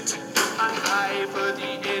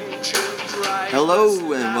Hello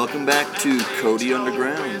and welcome back to Cody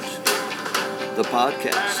Underground, the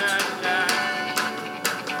podcast.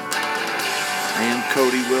 I am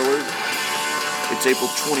Cody Willard. It's April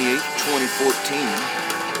 28th,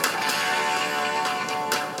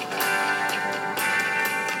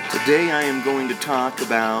 2014. Today I am going to talk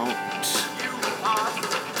about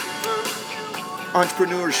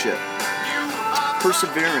entrepreneurship,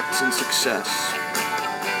 perseverance, and success.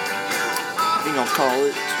 I think I'll call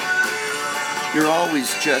it, you're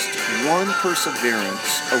always just one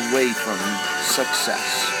perseverance away from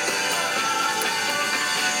success.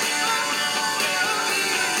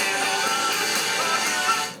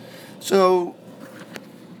 So,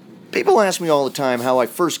 people ask me all the time how I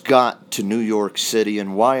first got to New York City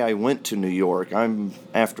and why I went to New York. I'm,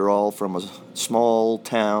 after all, from a small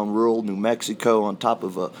town, rural New Mexico, on top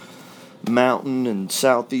of a mountain in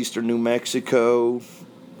southeastern New Mexico.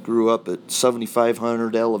 Grew up at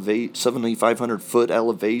 7,500 foot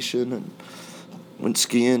elevation and went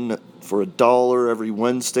skiing for $1 every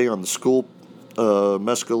Wednesday on the school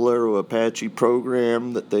Mescalero Apache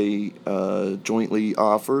program that they jointly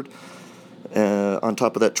offered. On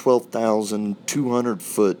top of that 12,200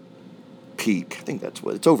 foot peak. I think that's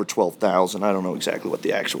what, it's over 12,000. I don't know exactly what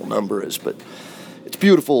the actual number is, but it's a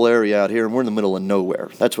beautiful area out here, and we're in the middle of nowhere.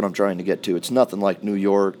 That's what I'm trying to get to. It's nothing like New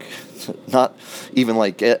York, not even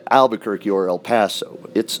like Albuquerque or El Paso.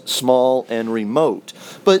 It's small and remote.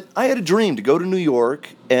 But I had a dream to go to New York,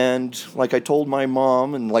 and like I told my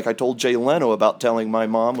mom, and like I told Jay Leno about telling my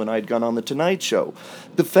mom when I'd gone on The Tonight Show,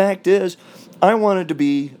 the fact is, I wanted to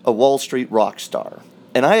be a Wall Street rock star.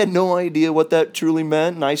 And I had no idea what that truly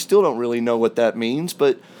meant, and I still don't really know what that means,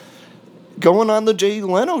 but going on the Jay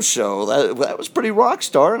Leno show, that was pretty rock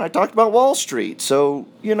star, and I talked about Wall Street. So,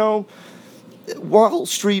 you know, Wall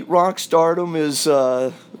Street rock stardom is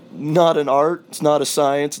not an art, it's not a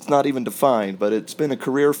science, it's not even defined, but it's been a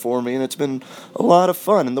career for me, and it's been a lot of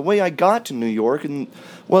fun. And the way I got to New York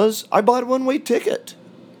was I bought a one-way ticket.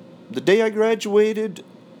 The day I graduated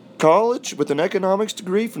college with an economics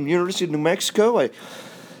degree from the University of New Mexico, I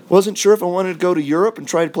wasn't sure if I wanted to go to Europe and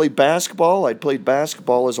try to play basketball. I'd played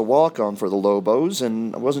basketball as a walk-on for the Lobos,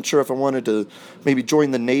 and I wasn't sure if I wanted to maybe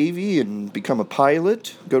join the Navy and become a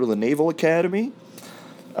pilot, go to the Naval Academy.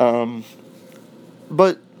 But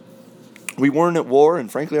we weren't at war,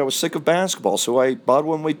 and frankly, I was sick of basketball, so I bought a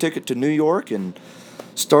one-way ticket to New York and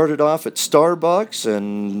started off at Starbucks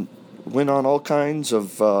and went on all kinds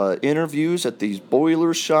of interviews at these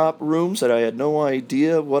boiler shop rooms that I had no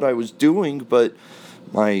idea what I was doing, but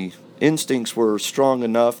my instincts were strong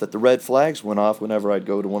enough that the red flags went off whenever I'd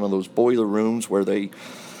go to one of those boiler rooms where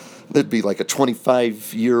there'd be like a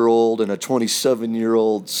 25-year-old and a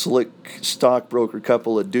 27-year-old slick stockbroker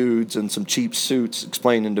couple of dudes in some cheap suits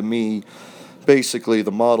explaining to me basically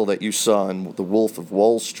the model that you saw in The Wolf of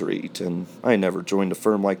Wall Street. And I never joined a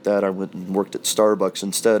firm like that. I went and worked at Starbucks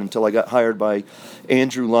instead until I got hired by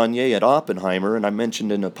Andrew Lanier at Oppenheimer. And I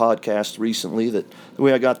mentioned in a podcast recently that the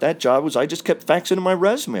way I got that job was I just kept faxing in my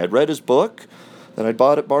resume. I'd read his book that I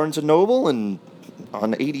bought at Barnes & Noble and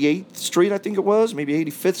on 88th Street, I think it was, maybe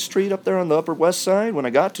 85th Street up there on the Upper West Side when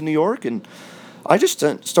I got to New York. And I just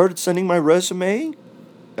started sending my resume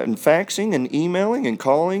and faxing and emailing and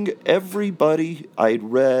calling everybody I'd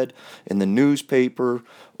read in the newspaper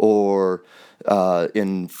or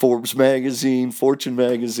in Forbes magazine, Fortune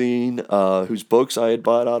magazine, whose books I had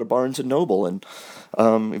bought out of Barnes & Noble. And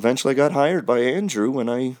eventually I got hired by Andrew, and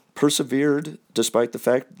I persevered despite the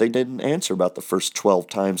fact that they didn't answer about the first 12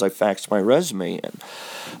 times I faxed my resume in.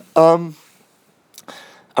 I'm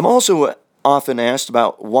also often asked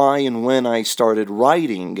about why and when I started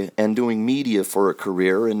writing and doing media for a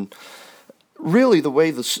career, and really the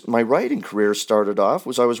way my writing career started off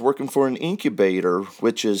was I was working for an incubator,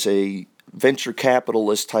 which is a venture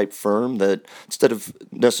capitalist type firm that instead of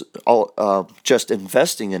just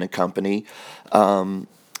investing in a company and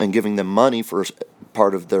giving them money for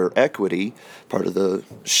part of their equity, part of the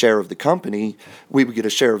share of the company, we would get a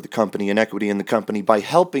share of the company and equity in the company by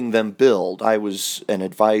helping them build. I was an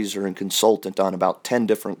advisor and consultant on about 10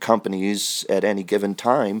 different companies at any given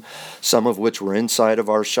time, some of which were inside of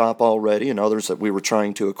our shop already and others that we were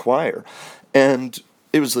trying to acquire. And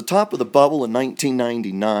it was the top of the bubble in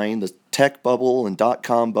 1999. The tech bubble and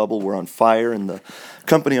dot-com bubble were on fire, and the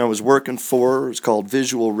company I was working for was called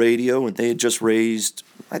Visual Radio, and they had just raised,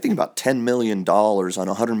 I think, about $10 million on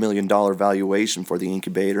a $100 million valuation for the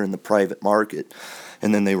incubator in the private market.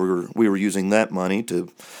 And then we were using that money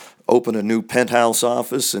to open a new penthouse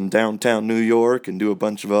office in downtown New York and do a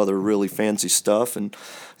bunch of other really fancy stuff. And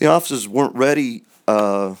the offices weren't ready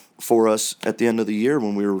for us at the end of the year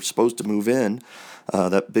when we were supposed to move in.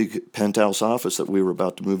 That big penthouse office that we were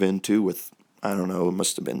about to move into with, I don't know, it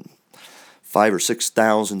must have been 5,000 or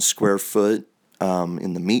 6,000 square foot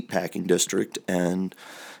in the meatpacking district, and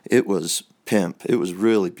it was pimp. It was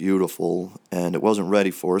really beautiful, and it wasn't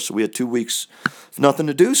ready for us, so we had 2 weeks of nothing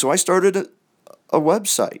to do, so I started a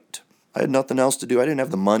website. I had nothing else to do. I didn't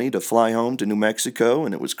have the money to fly home to New Mexico,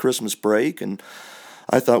 and it was Christmas break, and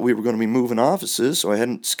I thought we were going to be moving offices, so I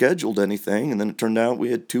hadn't scheduled anything, and then it turned out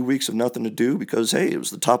we had 2 weeks of nothing to do because, hey, it was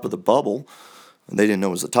the top of the bubble. And they didn't know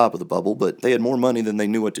it was the top of the bubble, but they had more money than they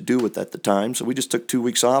knew what to do with at the time, so we just took 2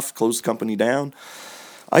 weeks off, closed the company down.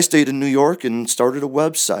 I stayed in New York and started a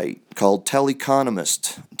website called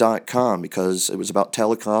teleconomist.com because it was about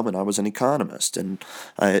telecom and I was an economist. And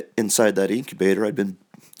inside that incubator, I'd been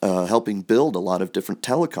helping build a lot of different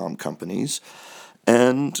telecom companies.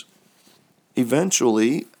 And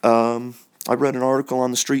eventually, I read an article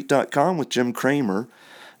on TheStreet.com with Jim Cramer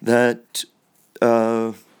that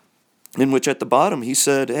in which at the bottom he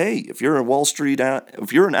said, "Hey, if you're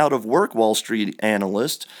an out of work Wall Street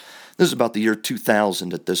analyst," this is about the year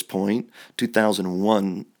 2000 at this point,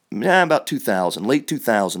 2001. About 2000, late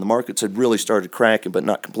 2000. The markets had really started cracking, but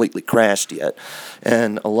not completely crashed yet.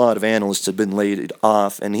 And a lot of analysts had been laid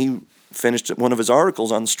off. And he finished one of his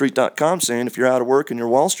articles on TheStreet.com saying, if you're out of work and you're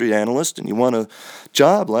a Wall Street analyst and you want a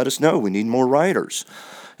job, let us know. We need more writers.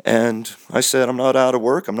 And I said, I'm not out of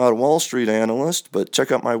work. I'm not a Wall Street analyst, but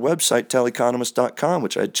check out my website, teleconomist.com,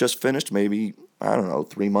 which I had just finished maybe,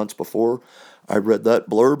 3 months before I read that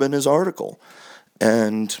blurb in his article.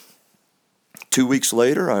 And 2 weeks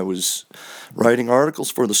later, I was writing articles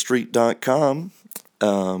for TheStreet.com.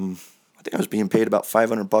 I think I was being paid about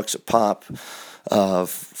 $500 a pop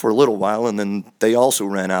for a little while, and then they also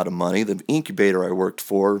ran out of money. The incubator I worked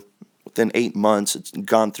for, within 8 months, it's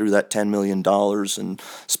gone through that $10 million and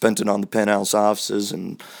spent it on the penthouse offices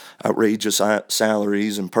and outrageous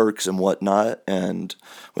salaries and perks and whatnot, and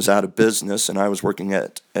was out of business. And I was working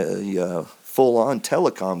at a full-on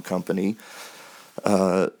telecom company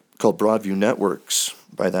called Broadview Networks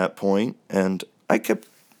by that point, and I kept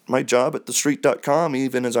my job at TheStreet.com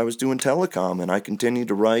even as I was doing telecom, and I continued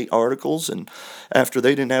to write articles. And after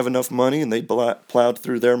they didn't have enough money and they plowed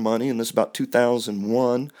through their money, and this is about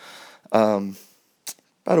 2001, about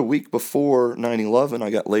a week before 9/11,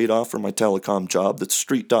 I got laid off from my telecom job.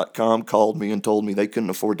 TheStreet.com called me and told me they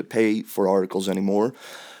couldn't afford to pay for articles anymore.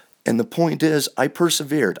 And the point is, I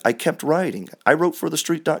persevered. I kept writing. I wrote for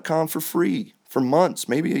TheStreet.com for free for months,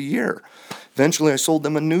 maybe a year. Eventually, I sold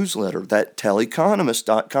them a newsletter, that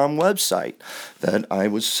teleconomist.com website that I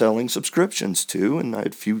was selling subscriptions to, and I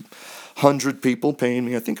had a few hundred people paying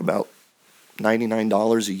me, I think, about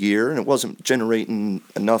 $99 a year, and it wasn't generating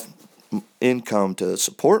enough income to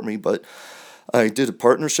support me, but I did a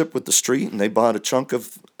partnership with The Street, and they bought a chunk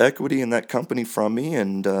of equity in that company from me,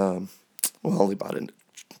 and, they bought it.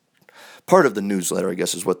 Part of the newsletter, I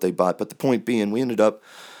guess, is what they bought, but the point being, we ended up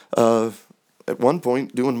at one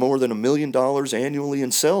point doing more than $1 million annually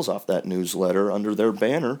in sales off that newsletter under their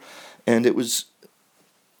banner, and it was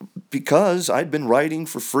because I'd been writing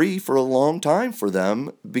for free for a long time for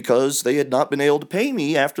them because they had not been able to pay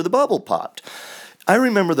me after the bubble popped. I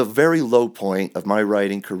remember the very low point of my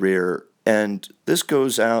writing career, and this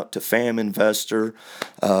goes out to Fam Investor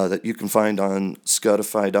that you can find on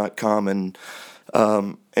Scutify.com, and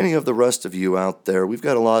any of the rest of you out there. We've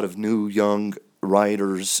got a lot of new young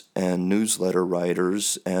writers and newsletter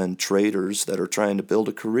writers and traders that are trying to build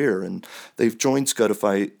a career, and they've joined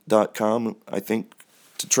Scutify.com, I think,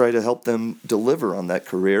 to try to help them deliver on that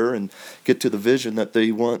career and get to the vision that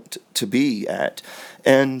they want to be at.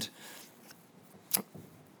 And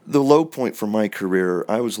the low point for my career,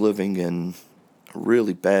 I was living in a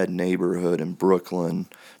really bad neighborhood in Brooklyn.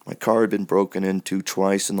 My car had been broken into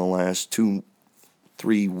twice in the last 2-3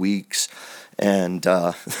 weeks. And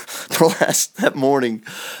that morning,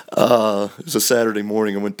 it was a Saturday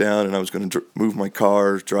morning, I went down and I was going to move my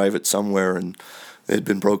car, drive it somewhere, and it had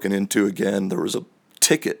been broken into again. There was a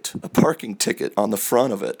parking ticket on the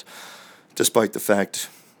front of it, despite the fact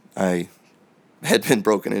I had been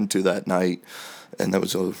broken into that night. And that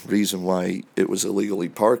was a reason why it was illegally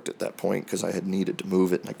parked at that point, because I had needed to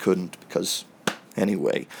move it and I couldn't because,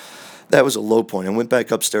 anyway, that was a low point. I went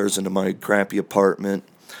back upstairs into my crappy apartment,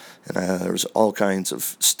 and there was all kinds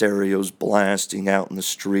of stereos blasting out in the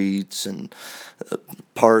streets, and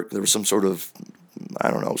there was some sort of,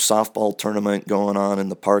 softball tournament going on in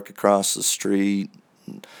the park across the street,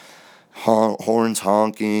 and horns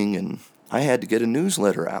honking, and I had to get a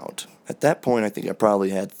newsletter out. At that point, I think I probably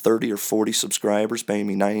had 30 or 40 subscribers paying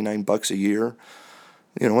me $99 a year.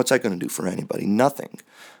 What's that going to do for anybody? Nothing.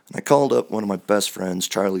 And I called up one of my best friends,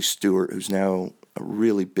 Charlie Stewart, who's now a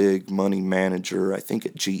really big money manager, I think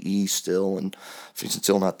at GE still, and if he's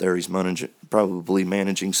still not there, he's probably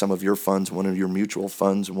managing some of your funds, one of your mutual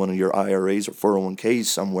funds, one of your IRAs or 401ks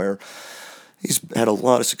somewhere. He's had a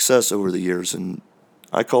lot of success over the years, and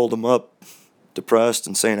I called him up depressed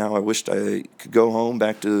and saying how I wished I could go home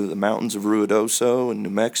back to the mountains of Ruidoso in New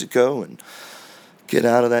Mexico and get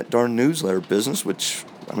out of that darn newsletter business, which,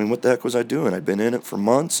 I mean, what the heck was I doing? I'd been in it for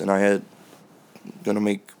months, and I had going to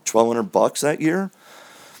make $1,200 that year.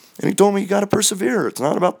 And he told me, you got to persevere. It's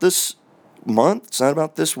not about this month. It's not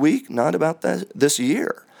about this week. Not about this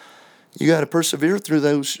year. You got to persevere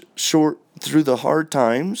through through the hard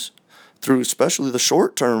times, through especially the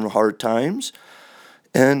short-term hard times.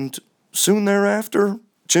 And soon thereafter,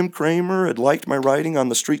 Jim Cramer had liked my writing on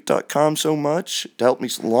TheStreet.com so much to help me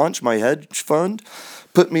launch my hedge fund,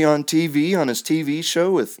 put me on TV on his TV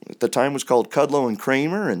show at the time was called Kudlow and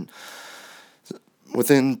Kramer, and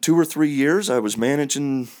within 2 or 3 years, I was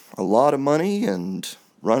managing a lot of money and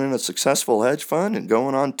running a successful hedge fund and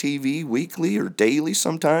going on TV weekly or daily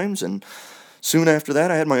sometimes. And soon after that,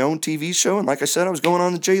 I had my own TV show. And like I said, I was going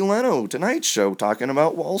on the Jay Leno Tonight Show talking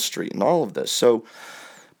about Wall Street and all of this. So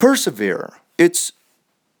persevere. It's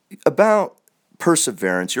about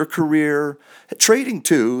perseverance. Your career, trading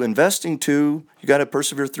too, investing too, you got to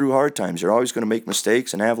persevere through hard times. You're always going to make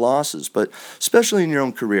mistakes and have losses, but especially in your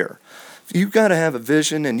own career. You've got to have a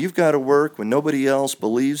vision, and you've got to work when nobody else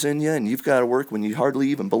believes in you, and you've got to work when you hardly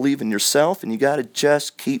even believe in yourself, and you got to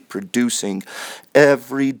just keep producing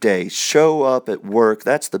every day. Show up at work.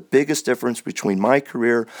 That's the biggest difference between my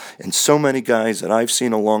career and so many guys that I've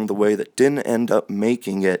seen along the way that didn't end up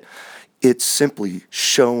making it. It's simply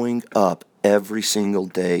showing up every single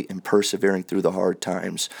day and persevering through the hard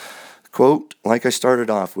times. Quote, like I started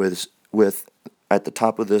off with at the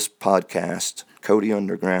top of this podcast, Cody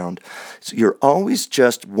Underground, so you're always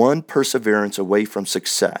just one perseverance away from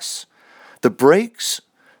success. The breaks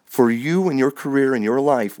for you and your career and your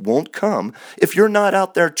life won't come if you're not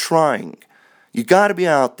out there trying. You got to be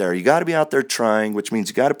out there. You got to be out there trying, which means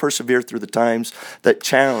you got to persevere through the times that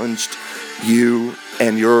challenged you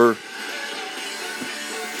and your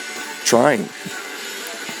trying.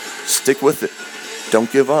 Stick with it.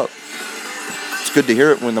 Don't give up. It's good to hear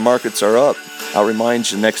it when the markets are up. I'll remind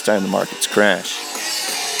you next time the markets crash.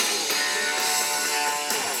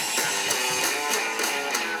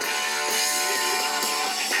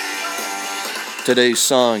 Today's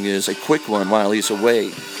song is A Quick One While He's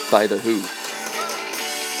Away by The Who.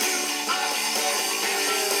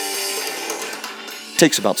 It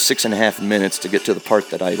takes about 6.5 minutes to get to the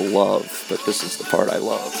part that I love, but this is the part I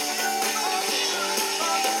love.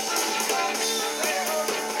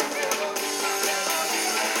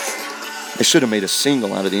 I should have made a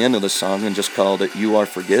single out of the end of the song and just called it You Are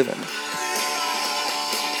Forgiven.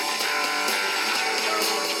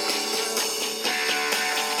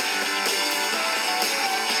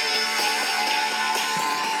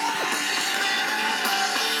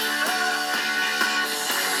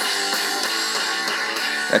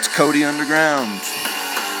 That's Cody Underground.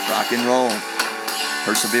 Rock and roll.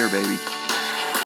 Persevere, baby.